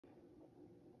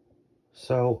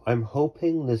So I'm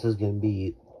hoping this is going to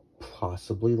be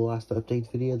possibly the last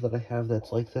update video that I have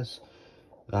that's like this,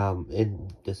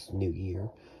 in this new year.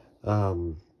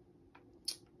 Um,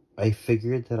 I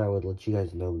figured that I would let you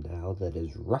guys know now that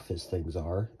as rough as things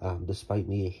are, despite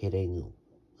me hitting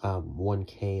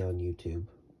 1K on YouTube,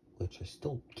 which I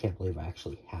still can't believe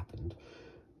actually happened,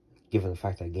 given the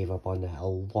fact I gave up on that a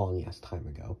long ass time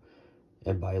ago.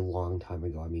 And by a long time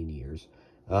ago, I mean years.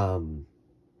 Um,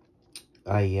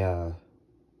 I,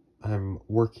 I'm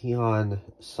working on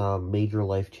some major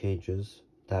life changes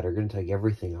that are going to take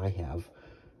everything I have,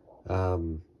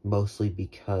 mostly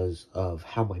because of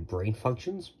how my brain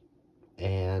functions,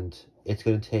 and it's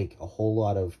going to take a whole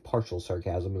lot of partial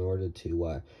sarcasm in order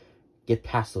to get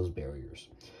past those barriers.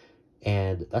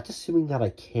 And that's assuming that I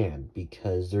can,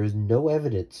 because there's no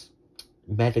evidence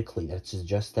medically that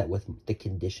suggests that with the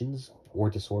conditions or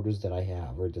disorders that I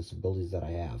have, or disabilities that I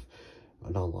have,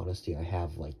 in all honesty, I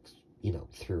have like,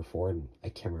 3 or 4, and I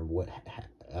can't remember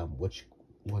which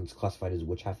one's classified as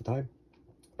which half the time.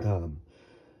 Um,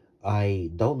 I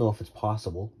don't know if it's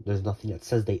possible. There's nothing that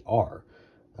says they are.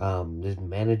 There's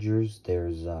managers.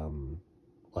 There's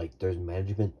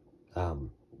management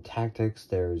tactics.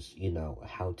 There's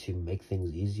how to make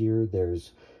things easier.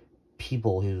 There's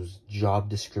people whose job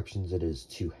descriptions it is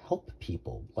to help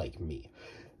people like me.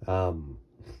 Um,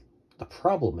 the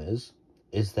problem is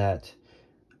that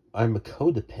I'm a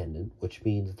codependent, which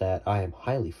means that I am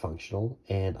highly functional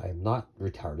and I am not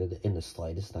retarded in the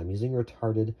slightest. I'm using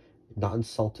retarded not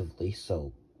insultively,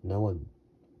 so no one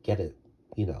get it.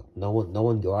 No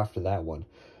one go after that one.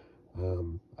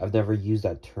 I've never used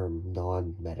that term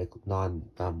non-medical,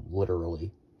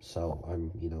 literally. So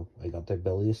I got the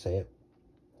ability to say it.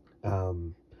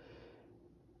 Um,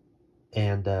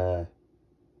 and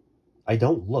I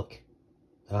don't look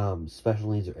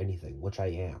special needs or anything, which I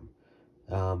am.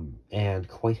 And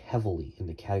quite heavily in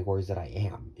the categories that I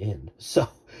am in. So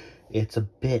it's a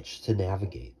bitch to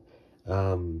navigate.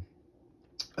 Um,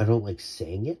 I don't like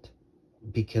saying it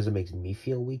because it makes me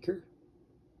feel weaker.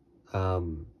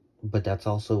 But that's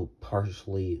also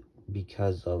partially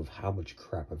because of how much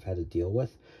crap I've had to deal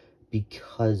with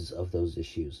because of those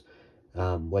issues.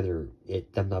 Whether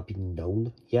them not being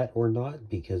known yet or not,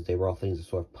 because they were all things that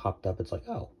sort of popped up. It's like,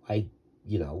 oh,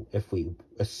 if we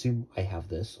assume I have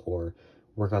this, or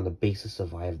work on the basis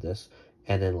of I have this,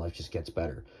 and then life just gets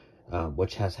better,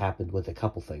 which has happened with a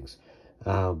couple things.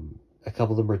 A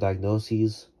couple of them are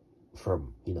diagnoses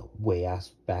from, way ass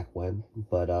back when,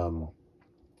 but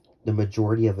the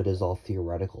majority of it is all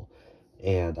theoretical,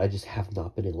 and I just have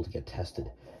not been able to get tested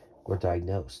or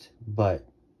diagnosed. But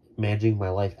managing my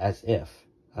life as if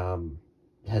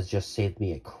has just saved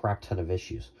me a crap ton of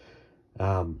issues.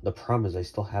 The problem is I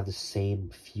still have the same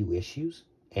few issues,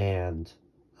 and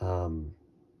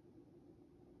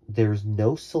there's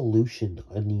no solution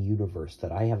in the universe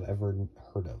that I have ever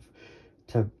heard of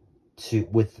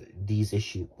with these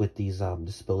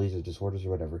disabilities or disorders or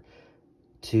whatever,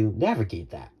 to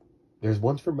navigate that. There's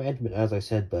ones for management, as I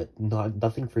said, but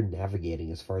nothing for navigating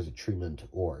as far as a treatment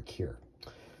or a cure,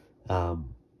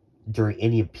 during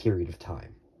any period of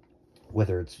time,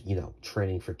 whether it's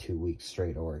training for 2 weeks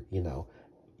straight, or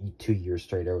 2 years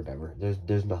straight, or whatever.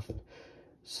 There's nothing.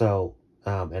 So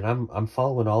and I'm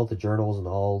following all the journals and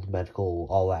all the medical,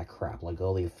 all that crap, like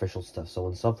all the official stuff. So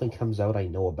when something comes out, I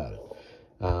know about it.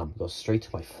 Goes straight to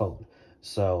my phone.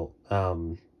 So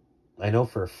I know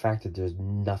for a fact that there's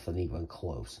nothing even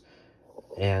close,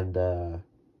 and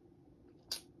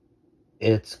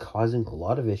it's causing a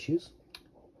lot of issues.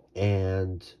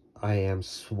 And I am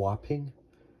swapping.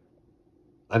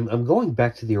 I'm going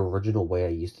back to the original way I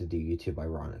used to do YouTube,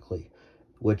 ironically,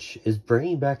 which is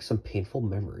bringing back some painful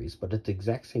memories, but at the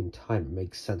exact same time, it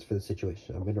makes sense for the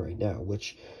situation I'm in right now,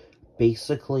 which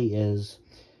basically is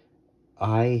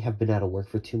I have been out of work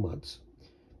for 2 months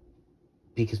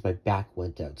because my back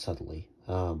went out suddenly.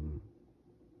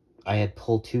 I had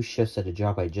pulled 2 shifts at a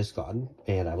job I had just gotten,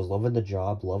 and I was loving the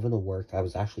job, loving the work. I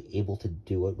was actually able to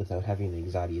do it without having an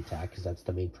anxiety attack, because that's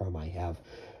the main problem I have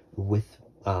with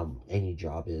any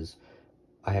job is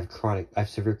I have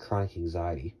severe chronic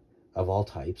anxiety of all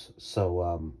types.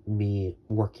 So me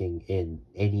working in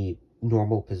any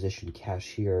normal position,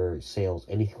 cashier, sales,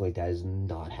 anything like that, is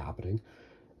not happening.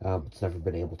 It's never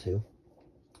been able to.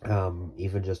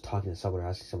 Even just talking to someone or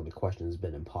asking someone a question has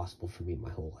been impossible for me my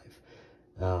whole life.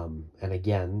 And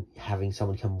again, having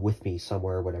someone come with me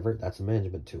somewhere or whatever, that's a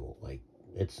management tool. Like,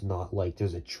 it's not like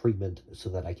there's a treatment so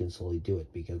that I can slowly do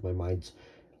it, because my mind's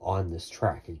on this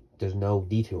track. There's no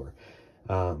detour.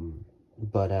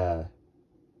 But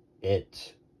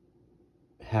it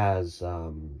has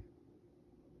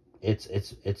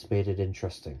it's made it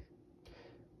interesting.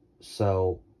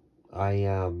 So,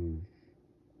 I,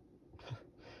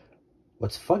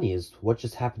 what's funny is what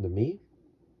just happened to me,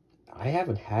 I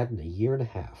haven't had in a year and a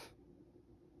half.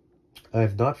 I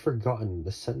have not forgotten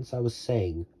the sentence I was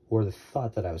saying, or the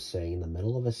thought that I was saying in the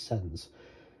middle of a sentence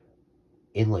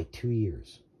in like 2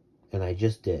 years. And I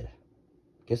just did.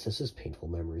 Guess this is painful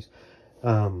memories.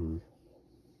 But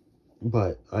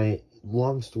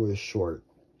long story short,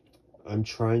 I'm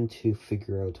trying to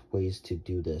figure out ways to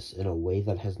do this in a way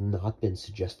that has not been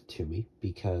suggested to me,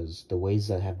 because the ways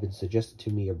that have been suggested to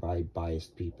me are by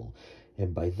biased people.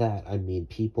 And by that, I mean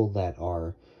people that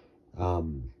are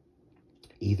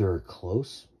either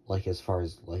close, like as far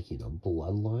as like,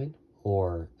 bloodline,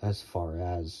 or as far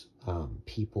as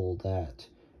people that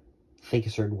think a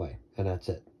certain way, and that's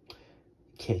it.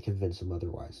 Can't convince them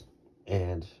otherwise.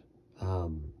 And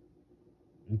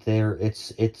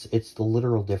it's the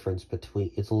literal difference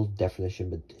between, it's a little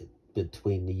definition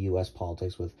between the U.S.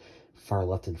 politics with far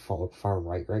left and far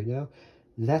right now.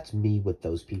 That's me with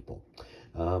those people.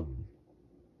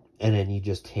 And then you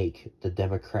just take the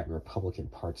Democrat and Republican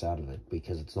parts out of it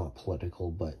because it's not political,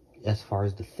 but as far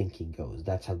as the thinking goes,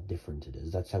 that's how different it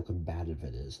is. That's how combative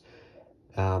it is.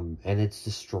 And it's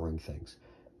destroying things.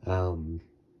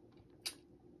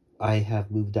 I have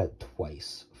moved out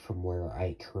twice from where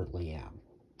I currently am.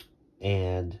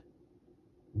 And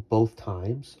both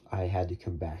times I had to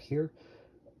come back here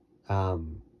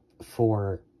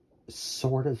for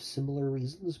sort of similar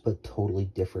reasons, but totally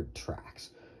different tracks.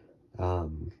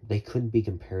 They couldn't be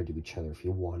compared to each other if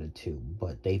you wanted to,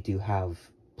 but they do have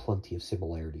plenty of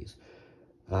similarities.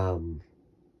 And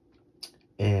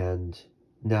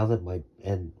now that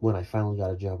when I finally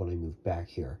got a job when I moved back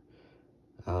here,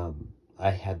 I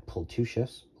had pulled 2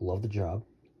 shifts, loved the job,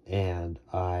 and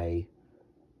my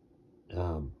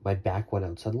back went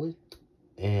out suddenly,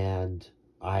 and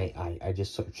I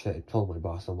just sort of told my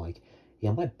boss, I'm like,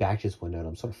 yeah, my back just went out,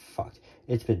 I'm sort of fucked.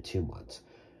 It's been 2 months.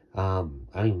 I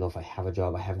don't even know if I have a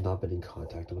job. I have not been in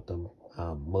contact with them,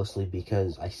 mostly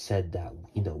because I said that,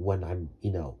 when I'm,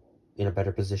 in a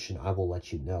better position, I will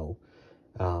let you know,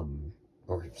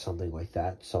 or something like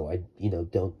that. So I,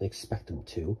 don't expect them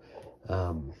to,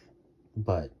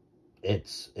 but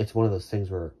it's one of those things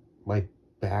where my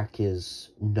back is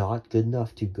not good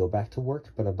enough to go back to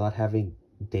work, but I'm not having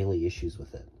daily issues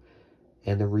with it.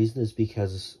 And the reason is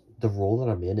because the role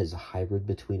that I'm in is a hybrid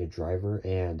between a driver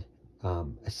and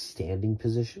a standing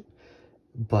position,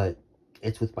 but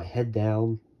it's with my head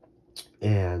down,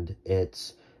 and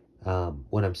it's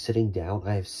when I'm sitting down,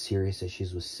 I have serious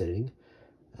issues with sitting.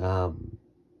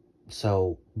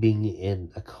 So being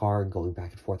in a car and going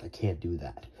back and forth, I can't do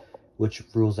that, which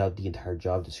rules out the entire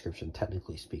job description,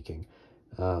 technically speaking.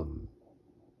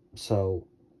 So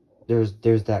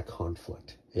there's that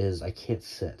conflict, is I can't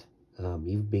sit.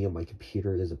 Even being on my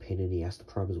computer is a pain in the ass. The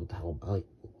problem is, what the hell,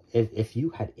 if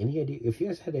you had any idea, if you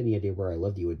guys had any idea where I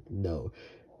lived, you would know,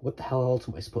 what the hell else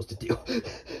am I supposed to do?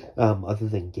 Other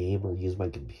than game or use my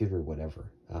computer or whatever.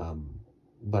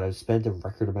 But I've spent a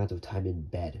record amount of time in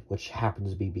bed, which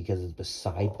happens to be because it's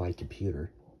beside my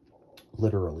computer.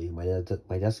 Literally, my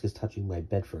desk is touching my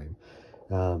bed frame,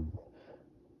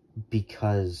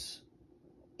 because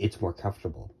it's more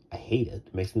comfortable. I hate it.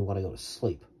 It makes me want to go to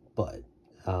sleep, but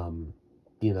it's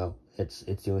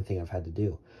the only thing I've had to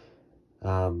do.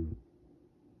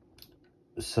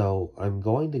 So I'm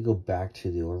going to go back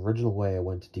to the original way I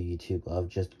went to do YouTube, of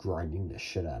just grinding the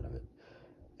shit out of it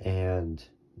and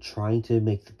trying to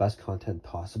make the best content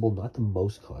possible. Not the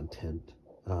most content,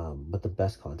 but the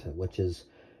best content, which is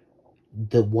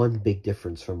the one big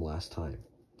difference from last time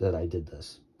that I did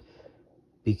this.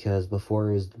 Because before,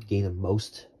 it was gain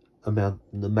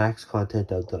the max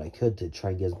content out that I could to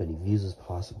try and get as many views as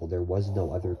possible. There was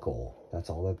no other goal. That's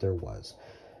all that there was.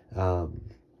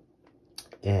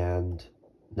 And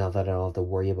now that I don't have to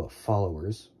worry about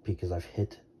followers, because I've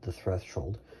hit the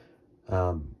threshold,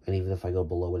 and even if I go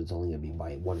below it, it's only going to be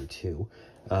by 1 or 2,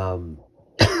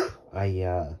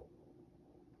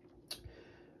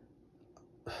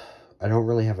 I don't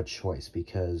really have a choice,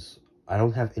 because I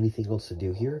don't have anything else to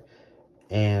do here.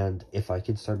 And if I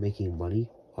can start making money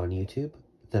on YouTube,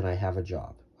 then I have a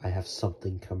job. I have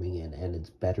something coming in, and it's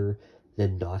better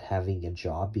than not having a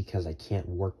job because I can't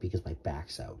work because my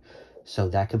back's out. So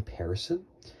that comparison,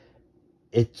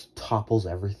 it topples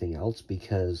everything else,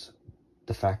 because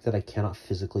the fact that I cannot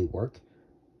physically work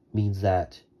means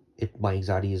that my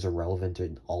anxiety is irrelevant,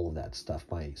 and all of that stuff.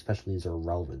 My special needs are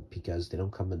irrelevant because they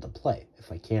don't come into play. If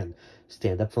I can't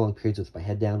stand up for long periods with my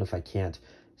head down, if I can't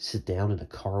sit down in a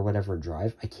car or whatever and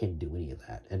drive, I can't do any of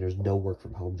that. And there's no work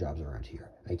from home jobs around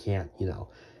here. I can't,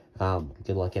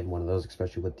 Good luck getting one of those,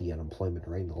 especially with the unemployment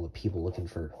rate and all the people looking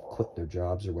for quitting their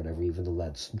jobs or whatever, even though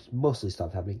that's mostly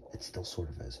stopped happening. It still sort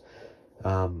of is.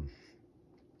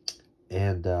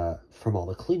 And from all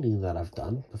the cleaning that I've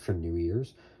done for New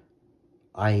Year's,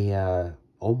 I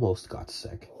almost got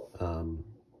sick. The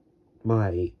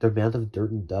amount of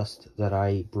dirt and dust that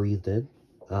I breathed in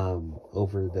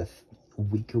over the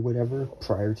week or whatever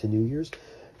prior to New Year's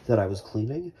that I was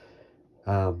cleaning,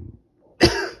 my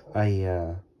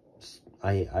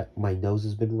nose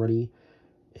has been runny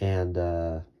and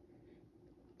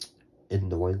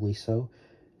annoyingly so,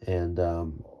 and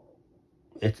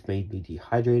it's made me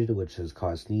dehydrated, which has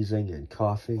caused sneezing and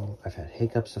coughing. I've had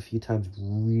hiccups a few times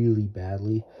really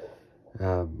badly.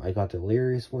 I got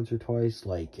delirious once or twice.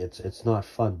 Like, it's not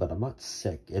fun, but I'm not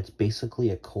sick. It's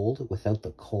basically a cold without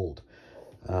the cold.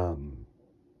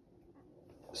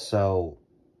 So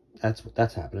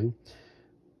that's happening.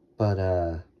 But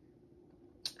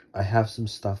I have some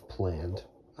stuff planned.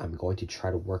 I'm going to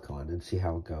try to work on and see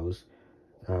how it goes.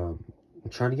 I'm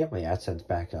trying to get my AdSense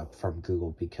back up from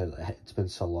Google because it's been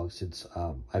so long since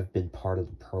I've been part of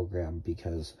the program,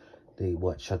 because they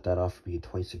shut that off for me in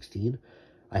 2016.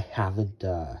 I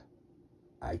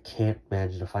can't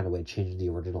manage to find a way to change the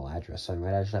original address, so I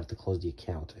might actually have to close the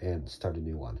account and start a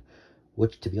new one,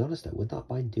 which, to be honest, I would not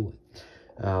mind doing.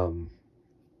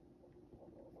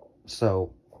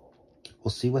 So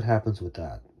we'll see what happens with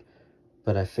that.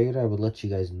 But I figured I would let you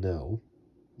guys know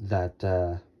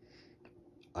that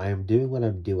I am doing what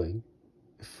I'm doing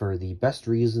for the best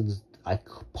reasons I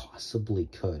possibly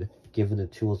could, given the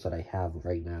tools that I have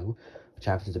right now, which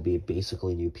happens to be a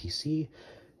basically new PC,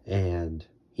 and,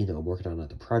 you know, I'm working on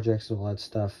other projects and all that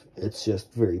stuff. It's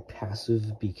just very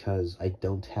passive because I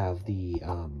don't have the,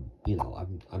 you know,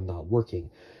 I'm not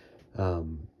working.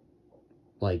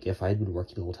 Like, if I had been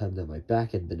working the whole time that my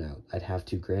back had been out, I'd have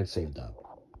 $2,000 saved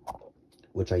up,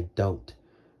 which I don't.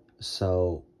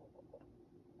 So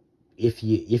if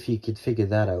you could figure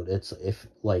that out, it's if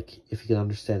you can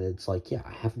understand it, it's like, yeah,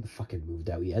 I haven't fucking moved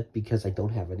out yet because I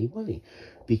don't have any money,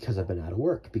 because I've been out of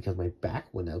work, because my back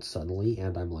went out suddenly,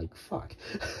 and I'm like, fuck.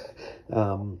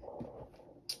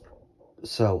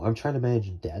 So I'm trying to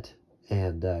manage debt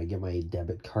and get my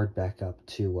debit card back up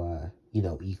to you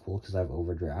know, equal, because I have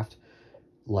overdraft.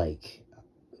 Like,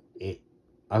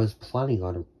 I was planning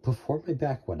on it before my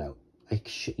back went out. I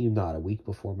shit you not, a week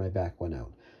before my back went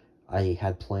out, I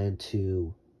had planned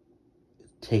to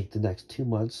take the next 2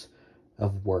 months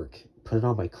of work, put it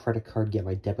on my credit card, get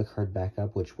my debit card back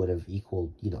up, which would have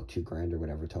equaled, you know, $2,000 or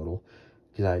whatever total,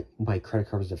 because my credit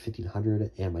card was at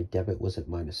 $1,500 and my debit was at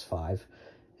 -5,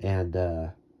 and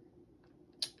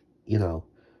you know,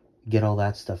 get all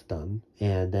that stuff done,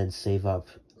 and then save up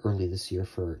early this year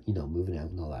for, you know, moving out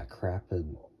and all that crap,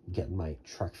 and getting my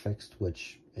truck fixed,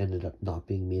 which ended up not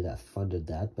being me that funded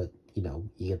that, but, you know,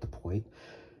 you get the point.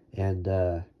 And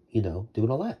you know, doing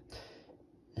all that.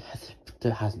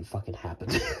 That hasn't fucking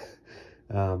happened.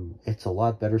 It's a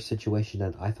lot better situation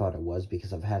than I thought it was,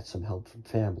 because I've had some help from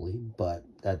family, but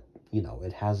that, you know,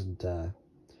 it hasn't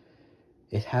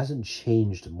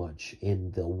changed much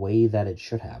in the way that it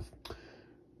should have.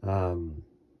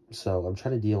 So I'm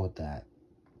trying to deal with that.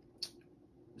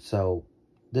 So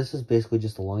this is basically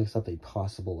just the longest update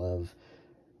possible of,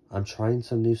 I'm trying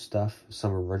some new stuff,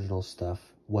 some original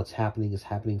stuff. What's happening is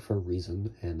happening for a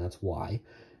reason, and that's why.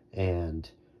 And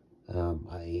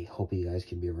I hope you guys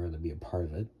can be around and be a part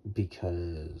of it,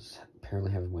 because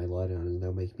apparently having my light on is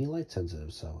now making me light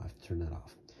sensitive, so I have to turn that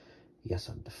off. Yes,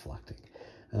 I'm deflecting.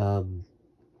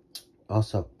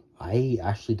 Also, I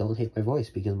actually don't hate my voice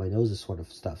because my nose is sort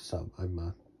of stuffed, so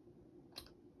I'm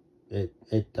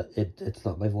it's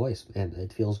not my voice, and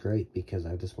it feels great because I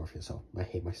have dysmorphia, so I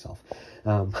hate myself.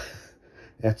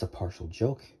 That's a partial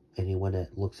joke. Anyone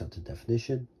that looks up the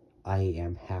definition, I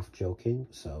am half joking,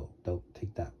 so don't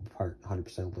take that part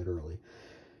 100% literally.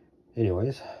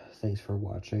 Anyways, thanks for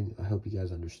watching. I hope you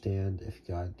guys understand. If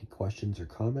you got any questions or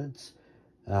comments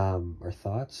or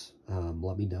thoughts,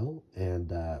 let me know. And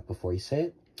before you say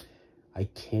it, I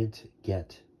can't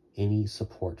get any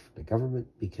support from the government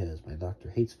because my doctor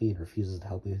hates me and refuses to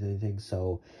help me with anything.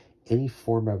 So any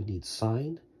form I would need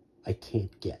signed, I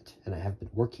can't get. And I have been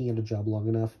working at a job long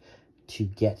enough to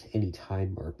get any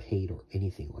time or paid or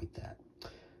anything like that.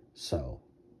 So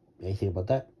anything about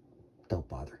that, don't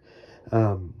bother.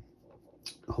 I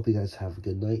hope you guys have a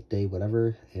good night, day,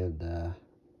 whatever, and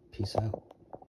peace out.